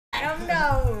I don't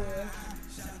know.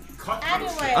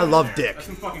 Anyway. I love dick. That's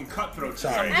some fucking cutthroat.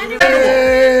 Sorry. Anyway.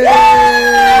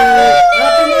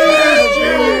 Happy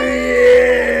New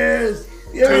Year's!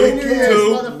 Happy New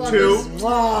Year's! Two.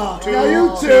 Wow. Now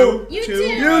you two. You too.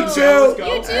 You two.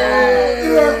 You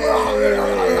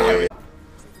too.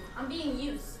 I'm being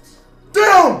used.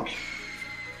 Down!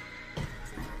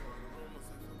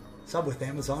 Sub with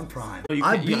Amazon Prime.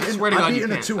 I've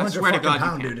beaten a 200 fucking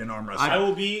pound dude in arm wrestling. I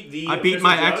will be the. I beat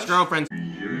my ex-girlfriend.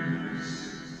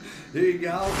 There you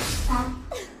go.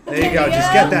 There you go.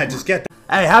 Just get that. Just get that.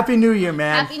 Hey, Happy New Year,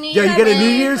 man. Happy New Year. Yo, you get a New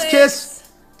Year's kiss?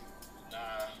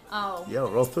 Oh. Yo,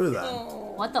 roll through that.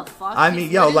 What the fuck? I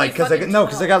mean, yo, like, cause I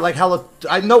got like hella.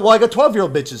 I got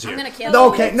 12-year-old bitches here. I'm gonna kill No,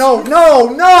 you. okay, no,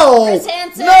 Chris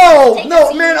Hansen, no, take no,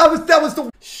 a seat. man. That was the.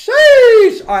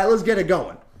 Sheesh. All right, let's get it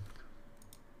going.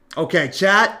 Okay,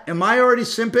 chat. Am I already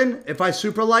simping? If I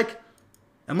super like,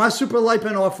 am I super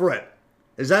liping off rip?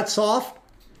 Is that soft?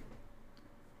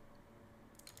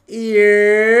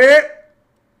 Yeah.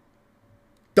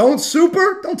 Don't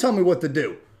super? Don't tell me what to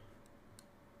do.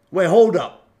 Wait, hold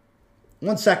up.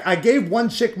 1 sec. I gave one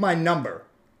chick my number.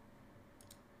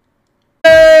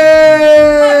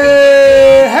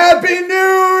 Hey! Happy New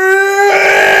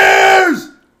Year's!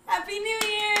 Happy New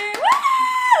Year!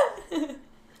 Woo!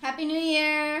 Happy New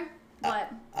Year!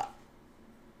 What?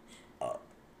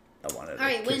 I wanted All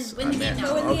right, win kiss the my game man.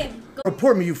 now. Win the game. Go.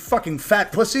 Report me, you fucking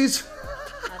fat pussies. Is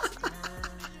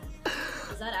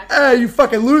that actually? Hey, you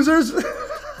fucking losers.